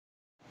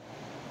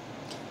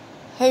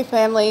Hey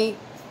family,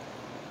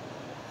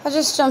 I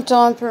just jumped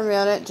on for a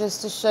minute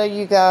just to show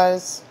you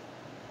guys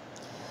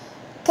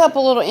a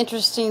couple little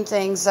interesting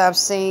things I've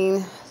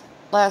seen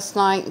last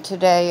night and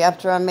today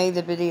after I made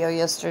the video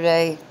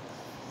yesterday.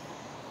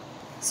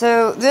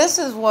 So this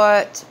is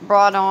what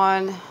brought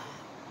on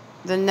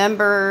the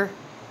number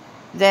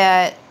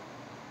that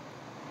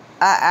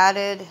I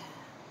added.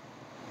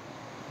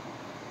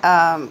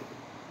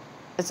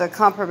 It's a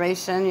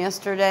confirmation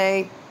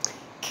yesterday.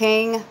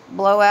 King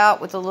blowout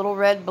with a little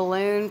red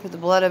balloon for the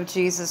blood of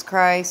Jesus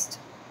Christ.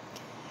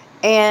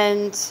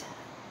 And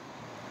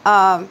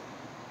hold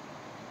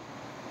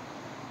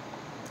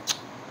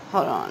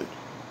on,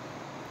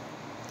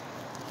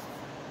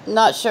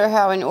 not sure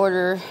how in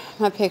order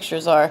my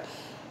pictures are.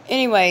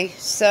 Anyway,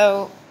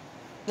 so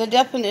the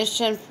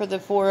definition for the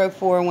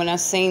 404 when I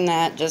seen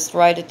that just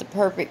right at the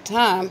perfect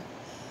time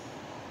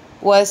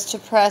was to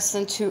press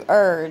and to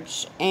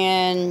urge.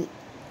 And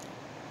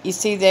you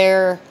see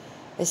there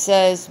it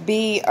says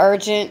be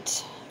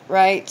urgent,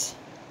 right?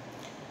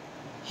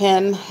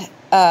 His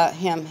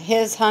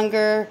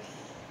hunger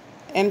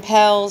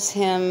impels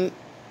him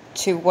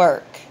to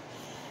work.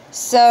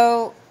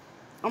 So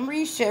I'm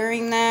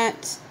resharing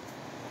that,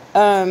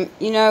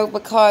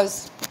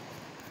 because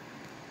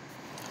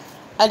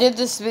I did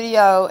this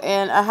video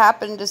and I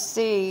happened to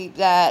see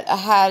that I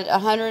had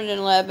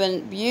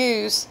 111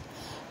 views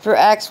for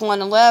Acts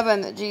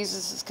 1:11, that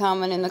Jesus is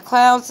coming in the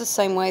clouds the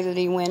same way that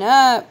he went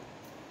up.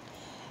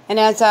 And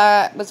as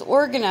I was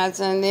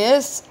organizing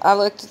this, I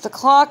looked at the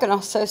clock and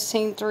also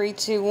seen 3,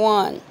 2,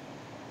 1.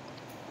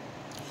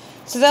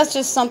 So that's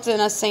just something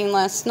I seen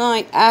last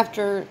night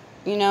after,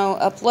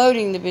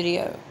 uploading the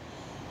video.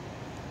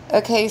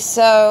 Okay,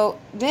 so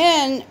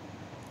then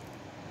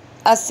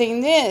I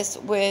seen this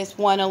with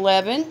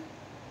 111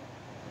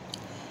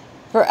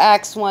 for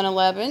Acts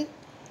 1:11.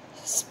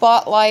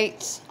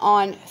 Spotlight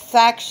on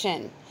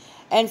faction.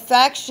 And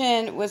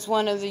faction was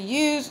one of the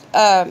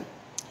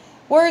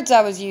words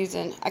I was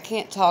using. I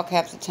can't talk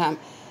half the time.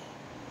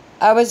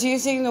 I was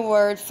using the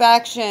word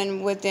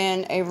faction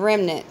within a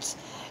remnant.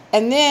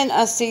 And then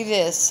I see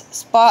this,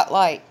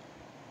 spotlight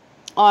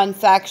on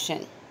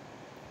faction.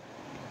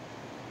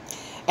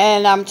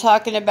 And I'm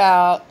talking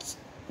about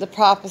the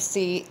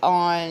prophecy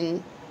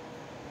on,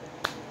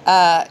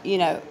 that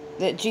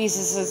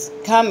Jesus is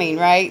coming,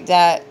 right?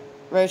 That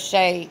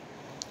Roche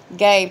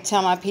gave,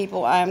 tell my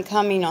people I am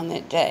coming on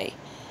that day.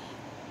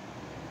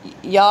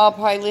 Y'all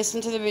probably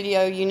listen to the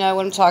video, you know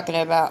what I'm talking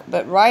about.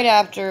 But right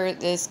after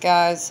this,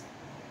 guys,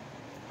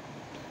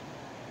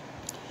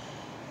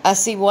 I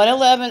see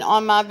 111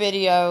 on my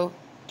video,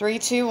 3,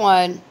 2,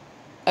 1,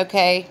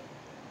 okay.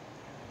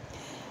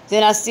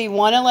 Then I see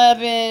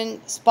 111,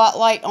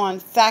 spotlight on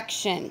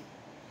faction.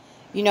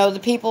 The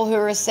people who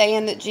are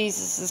saying that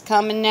Jesus is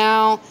coming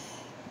now,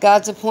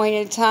 God's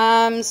appointed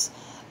times,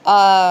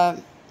 all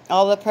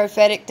the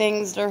prophetic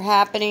things that are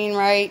happening,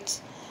 right?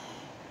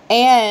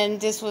 And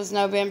this was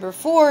November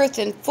 4th,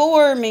 and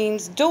 4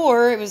 means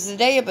door. It was the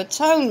Day of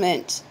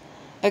Atonement.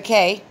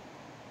 Okay.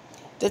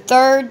 The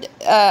 3rd,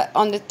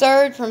 on the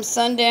 3rd from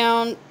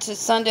sundown to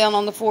sundown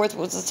on the 4th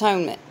was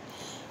Atonement.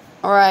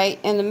 Alright,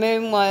 and the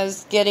moon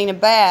was getting a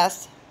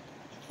bath.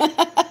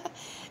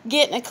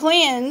 Getting a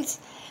cleanse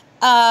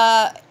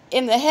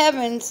in the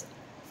heavens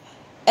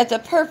at the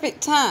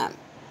perfect time.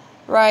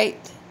 Right?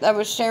 I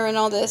was sharing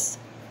all this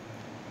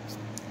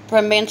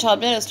from Man-Child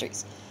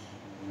Ministries.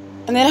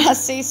 And then I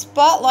see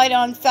spotlight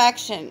on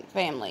faction,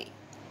 family,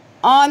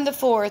 on the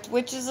 4th,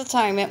 which is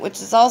atonement,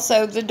 which is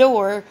also the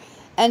door,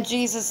 and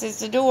Jesus is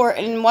the door.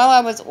 And while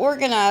I was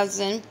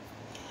organizing,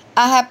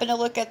 I happened to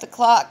look at the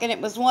clock, and it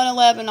was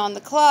 1:11 on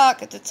the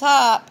clock at the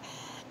top,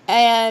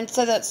 and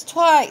so that's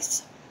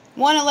twice.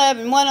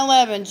 1:11,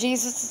 1:11,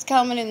 Jesus is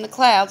coming in the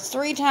clouds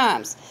 3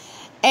 times.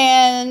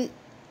 And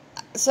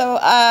so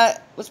I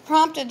was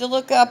prompted to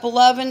look up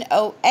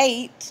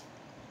 11:08.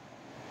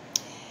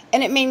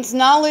 And it means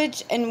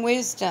knowledge and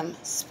wisdom.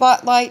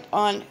 Spotlight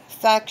on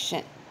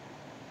faction.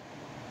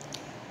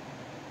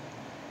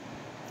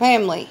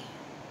 Family.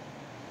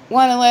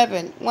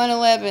 1:11,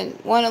 1:11,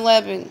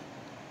 1:11.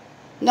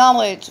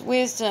 Knowledge,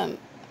 wisdom.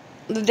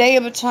 The Day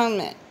of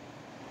Atonement.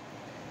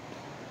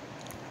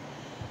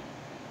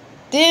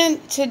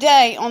 Then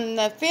today, on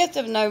the 5th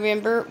of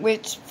November,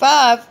 which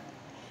 5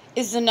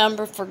 is the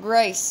number for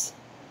grace,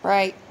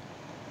 right?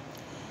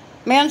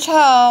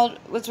 Man-Child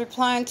was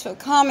replying to a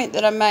comment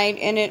that I made,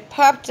 and it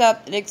popped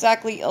up at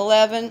exactly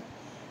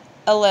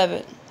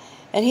 11:11.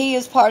 And he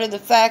is part of the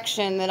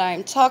faction that I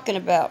am talking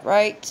about,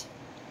 right?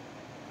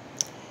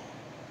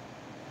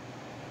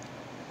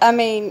 I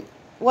mean,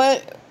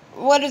 what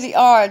are the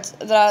odds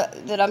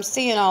that I'm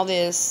seeing all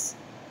this?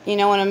 You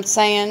know what I'm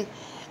saying?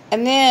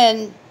 And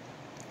then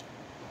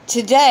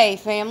today,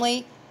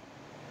 family,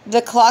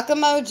 the clock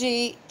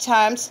emoji,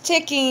 time's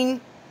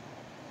ticking,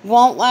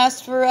 won't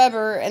last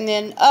forever, and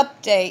then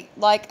update,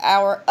 like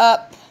our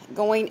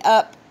going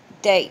up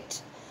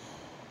date.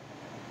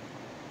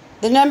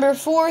 The number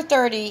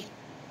 430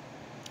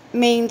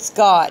 means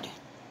God.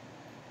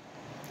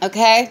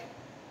 Okay?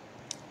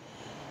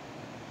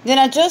 Then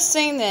I just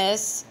seen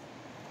this.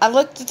 I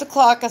looked at the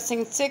clock. I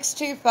seen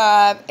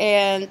 6:25,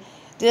 and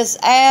this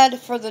ad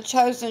for the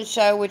Chosen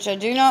show, which I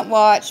do not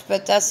watch,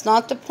 but that's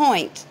not the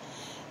point.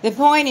 The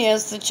point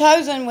is, the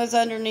Chosen was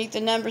underneath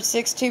the number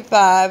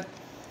 625.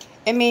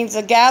 It means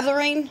a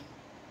gathering,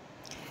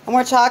 and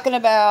we're talking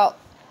about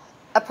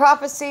a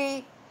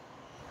prophecy.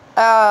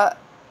 Tell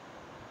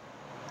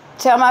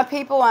my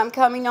people I'm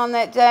coming on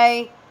that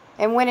day,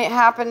 and when it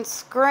happens,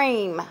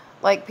 scream.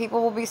 Like,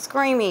 people will be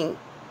screaming.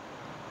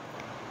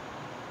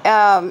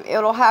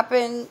 It'll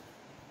happen.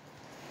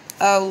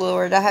 Oh,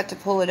 Lord, I have to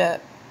pull it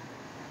up.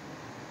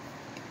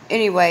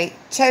 Anyway,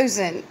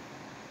 Chosen.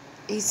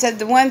 He said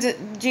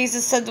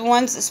Jesus said the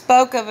ones that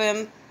spoke of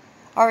him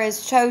are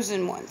his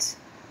chosen ones,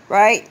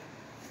 right?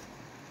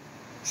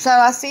 So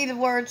I see the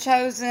word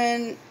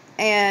chosen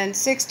and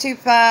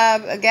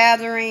 625, a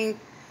gathering.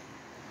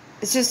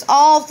 It's just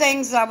all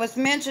things I was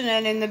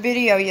mentioning in the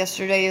video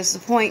yesterday is the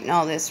point in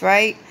all this,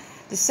 right?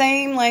 The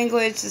same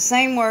language, the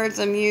same words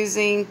I'm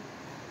using.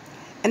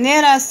 And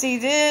then I see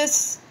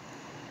this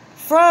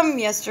from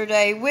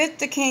yesterday with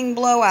the king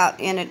blowout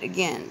in it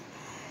again.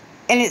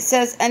 And it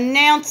says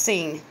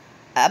announcing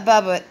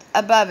above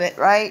it,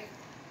 right?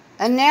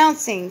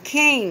 Announcing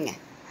king.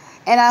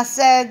 And I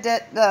said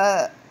that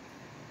the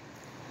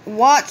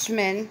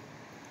watchmen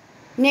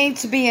need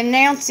to be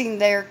announcing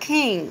their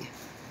king.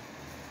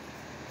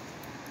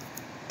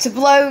 To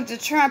blow the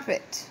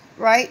trumpet,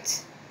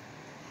 right?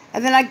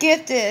 And then I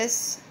get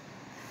this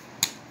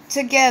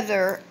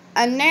together,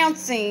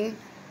 announcing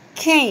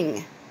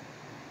king.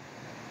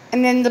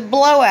 And then the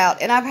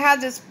blowout. And I've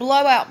had this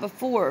blowout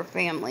before,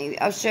 family.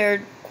 I've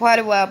shared quite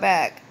a while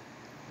back.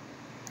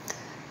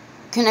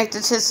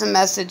 Connected to some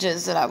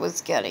messages that I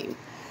was getting.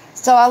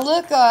 So I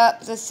look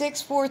up the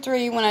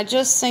 643 when I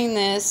just seen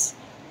this.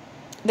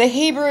 The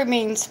Hebrew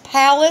means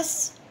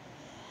palace.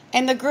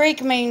 And the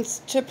Greek means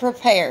to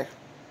prepare.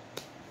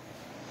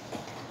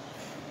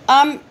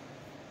 I'm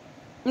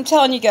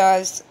telling you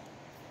guys,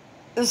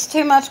 there's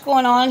too much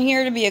going on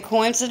here to be a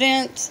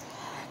coincidence.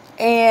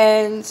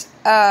 And,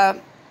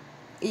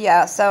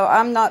 yeah, so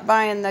I'm not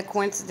buying the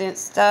coincidence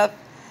stuff.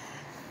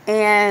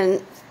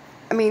 And,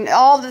 I mean,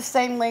 all the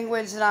same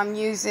language that I'm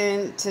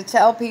using to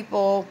tell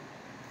people,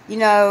 you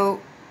know,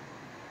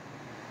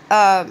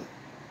 well,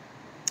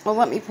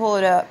 let me pull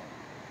it up.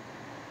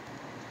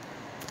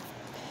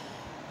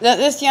 That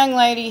this young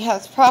lady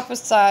has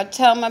prophesied,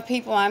 tell my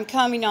people I'm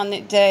coming on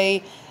that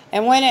day,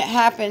 and when it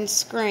happens,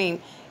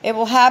 scream. It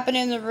will happen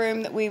in the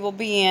room that we will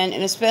be in,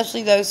 and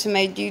especially those who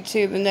made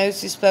YouTube and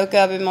those who spoke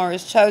of him are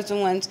his chosen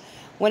ones.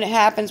 When it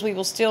happens, we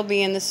will still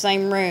be in the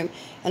same room.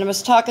 And I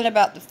was talking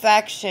about the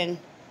faction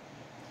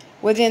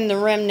within the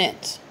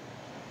remnant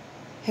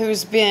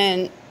who's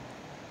been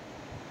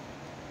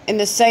in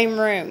the same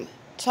room.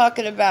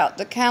 Talking about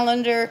the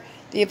calendar,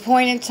 the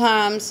appointed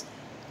times,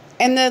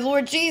 and the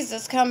Lord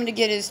Jesus coming to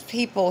get his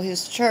people,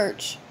 his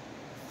church,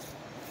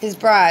 his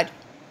bride.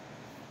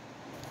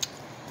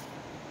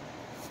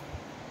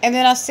 And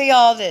then I see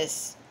all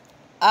this.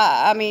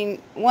 I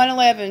mean,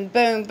 111,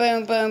 boom,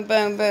 boom, boom,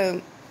 boom,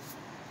 boom.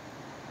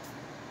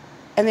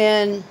 And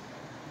then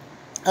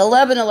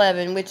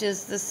 11:11, which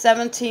is the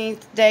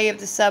 17th day of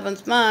the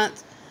 7th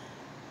month.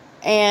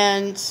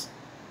 And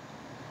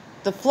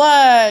the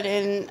flood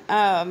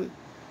and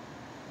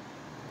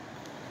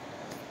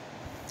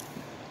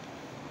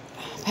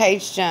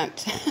page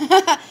jumped.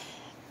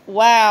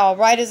 Wow,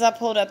 right as I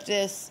pulled up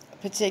this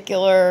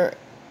particular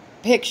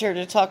picture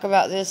to talk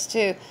about this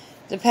too,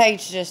 the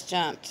page just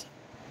jumped.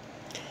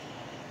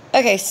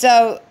 Okay,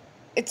 so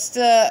it's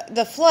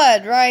the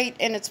flood, right?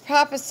 And it's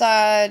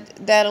prophesied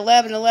that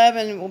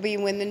 11:11 will be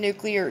when the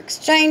nuclear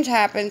exchange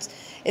happens.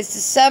 It's the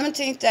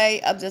 17th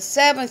day of the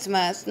 7th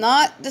month,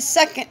 not the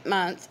 2nd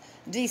month,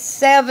 the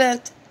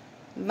 7th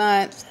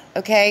month,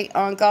 okay,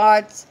 on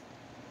God's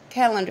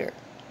calendar.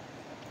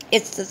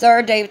 It's the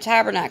 3rd day of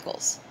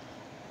Tabernacles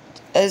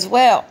as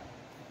well.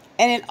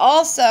 And it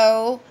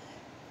also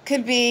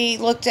could be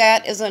looked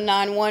at as a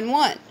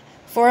 911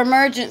 for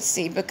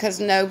emergency, because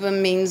Nova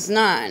means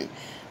 9.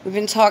 We've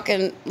been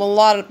talking a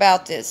lot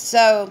about this.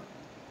 So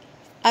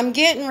I'm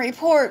getting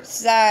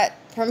reports that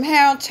from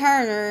Hal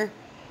Turner,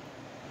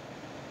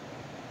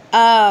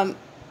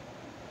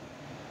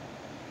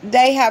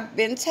 they have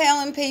been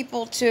telling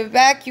people to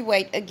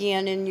evacuate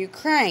again in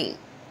Ukraine.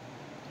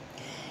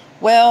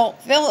 Well,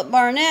 Philip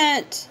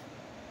Barnett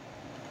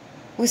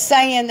was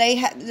saying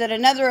that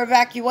another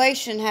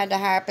evacuation had to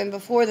happen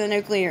before the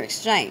nuclear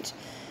exchange.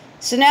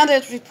 So now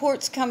there's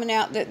reports coming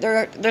out that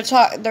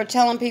they're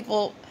telling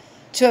people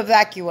to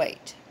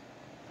evacuate.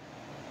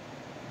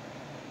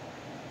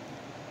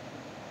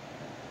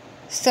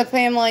 So,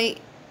 family,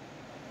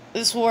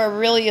 this war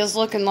really is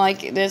looking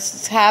like this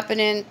is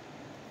happening.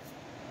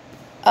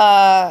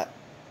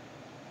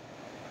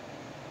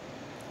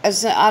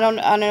 As I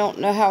don't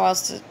know how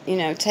else to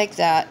take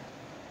that.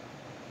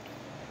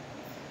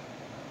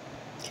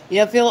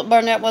 Philip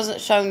Barnett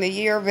wasn't shown the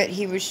year, but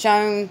he was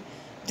shown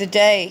the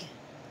day.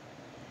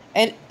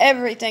 And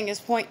everything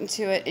is pointing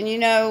to it.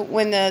 And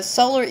when the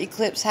solar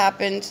eclipse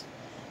happened,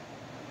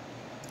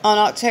 on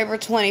October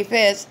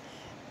 25th,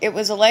 it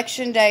was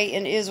election day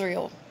in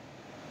Israel.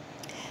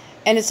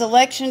 And it's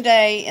election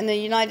day in the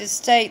United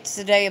States,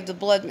 the day of the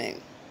blood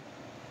moon.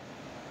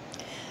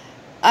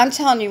 I'm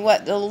telling you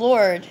what, the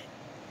Lord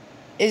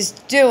is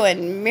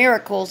doing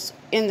miracles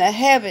in the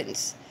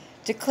heavens,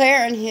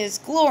 declaring His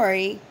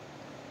glory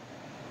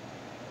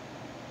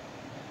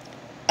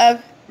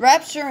of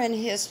rapture in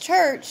His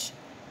church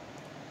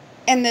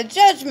and the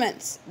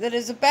judgments that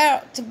is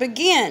about to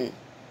begin.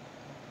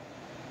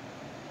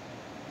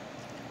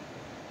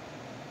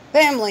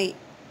 Family,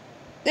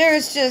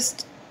 there's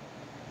just,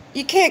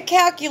 you can't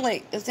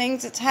calculate the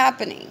things that's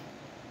happening.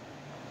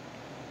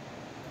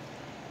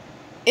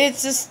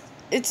 It's just,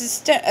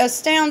 it's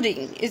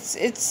astounding.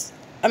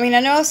 I mean, I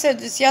know I said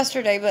this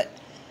yesterday, but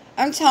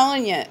I'm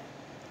telling you,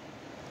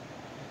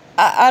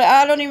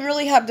 I don't even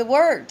really have the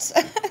words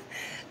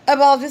of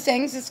all the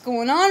things that's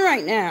going on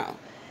right now.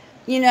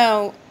 You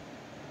know,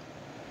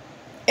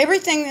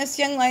 everything this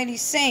young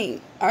lady's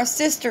seen, our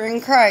sister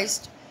in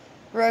Christ,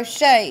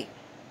 Roche,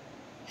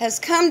 has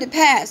come to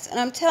pass. And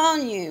I'm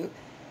telling you,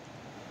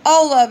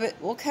 all of it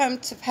will come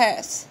to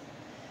pass.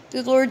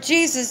 The Lord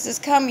Jesus is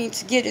coming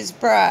to get His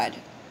bride.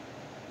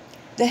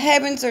 The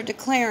heavens are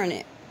declaring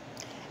it.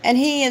 And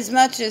He as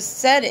much as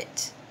said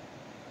it.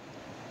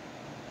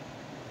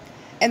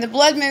 And the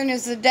blood moon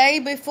is the day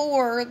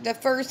before the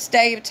first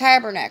day of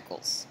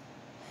tabernacles.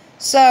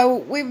 So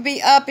we would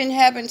be up in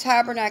heaven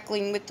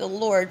tabernacling with the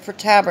Lord for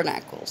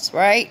tabernacles,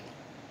 right?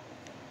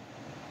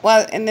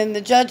 Well, and then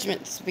the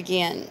judgments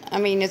begin. I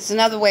mean, it's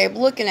another way of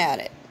looking at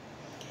it.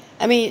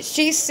 I mean,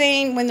 she's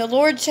seen, when the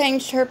Lord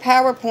changed her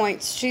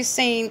PowerPoints, she's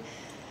seen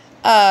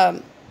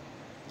the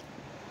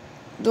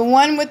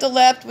one with the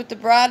left with the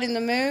bride and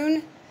the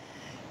moon.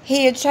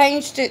 He had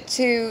changed it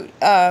to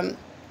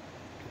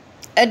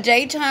a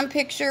daytime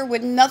picture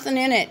with nothing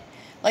in it.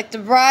 Like the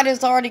bride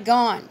is already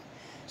gone.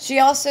 She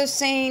also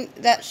seen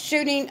that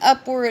shooting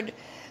upward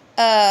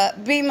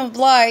beam of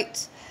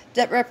light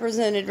that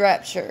represented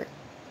rapture.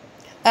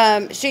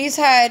 She's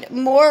had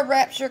more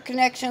rapture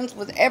connections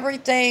with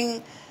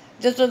everything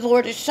that the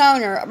Lord has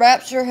shown her.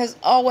 Rapture has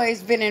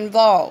always been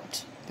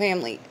involved,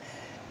 family.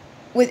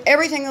 With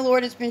everything the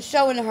Lord has been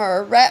showing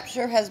her,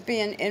 rapture has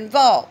been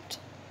involved.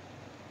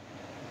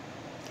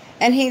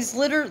 And He's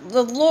literally,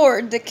 the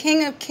Lord, the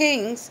King of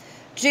Kings,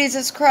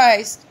 Jesus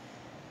Christ,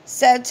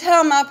 said,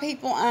 tell my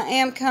people I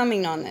am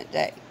coming on that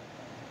day.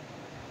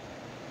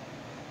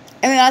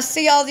 And then I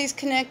see all these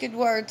connected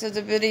words of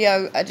the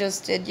video I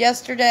just did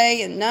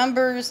yesterday in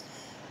Numbers.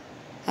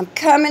 I'm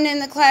coming in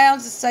the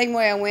clouds the same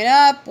way I went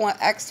up,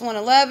 Acts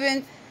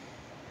 1:11.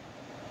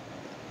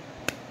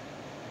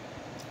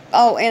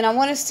 Oh, and I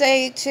want to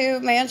say too,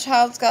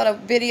 Manchild's got a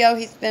video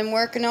he's been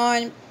working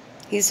on.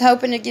 He's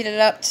hoping to get it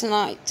up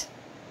tonight.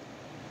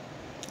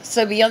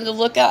 So be on the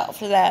lookout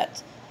for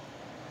that.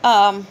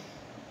 I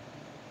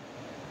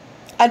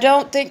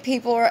don't think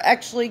people are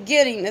actually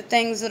getting the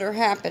things that are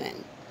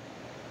happening.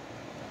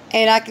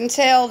 And I can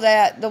tell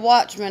that the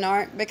watchmen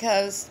aren't,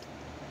 because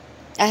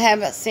I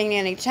haven't seen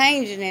any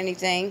change in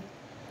anything.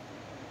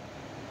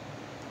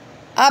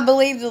 I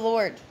believe the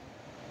Lord.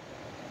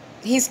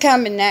 He's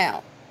coming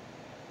now.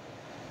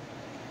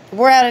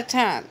 We're out of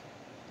time.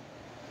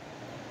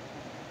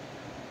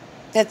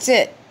 That's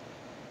it.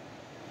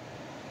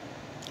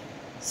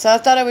 So I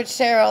thought I would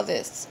share all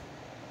this.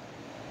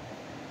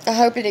 I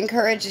hope it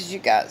encourages you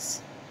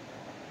guys.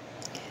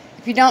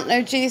 If you don't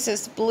know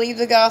Jesus, believe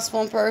the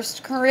gospel in 1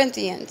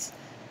 Corinthians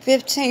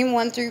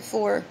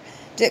 15:1-4.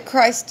 That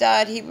Christ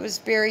died, He was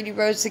buried, He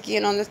rose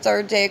again on the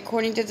third day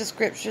according to the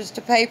Scriptures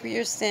to pay for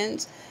your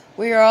sins.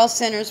 We are all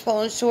sinners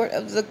falling short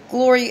of the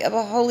glory of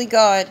a holy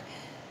God.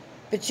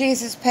 But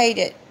Jesus paid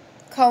it.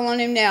 Call on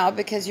Him now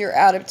because you're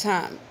out of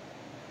time.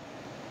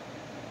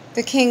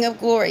 The King of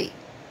Glory,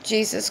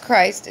 Jesus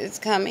Christ, is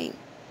coming.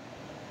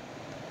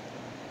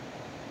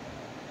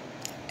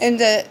 And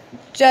the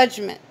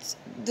judgments,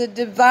 the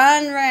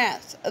divine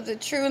wrath of the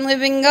true and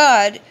living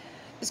God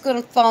is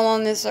going to fall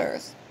on this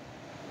earth.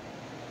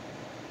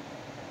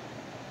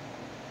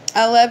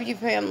 I love you,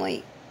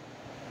 family.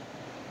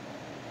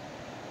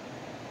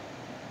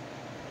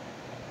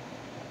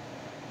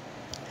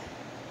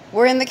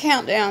 We're in the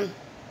countdown.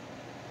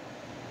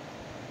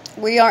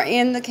 We are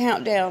in the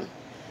countdown.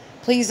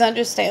 Please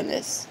understand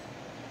this.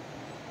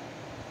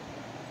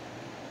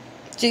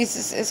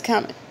 Jesus is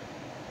coming.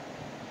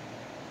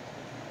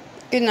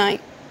 Good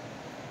night.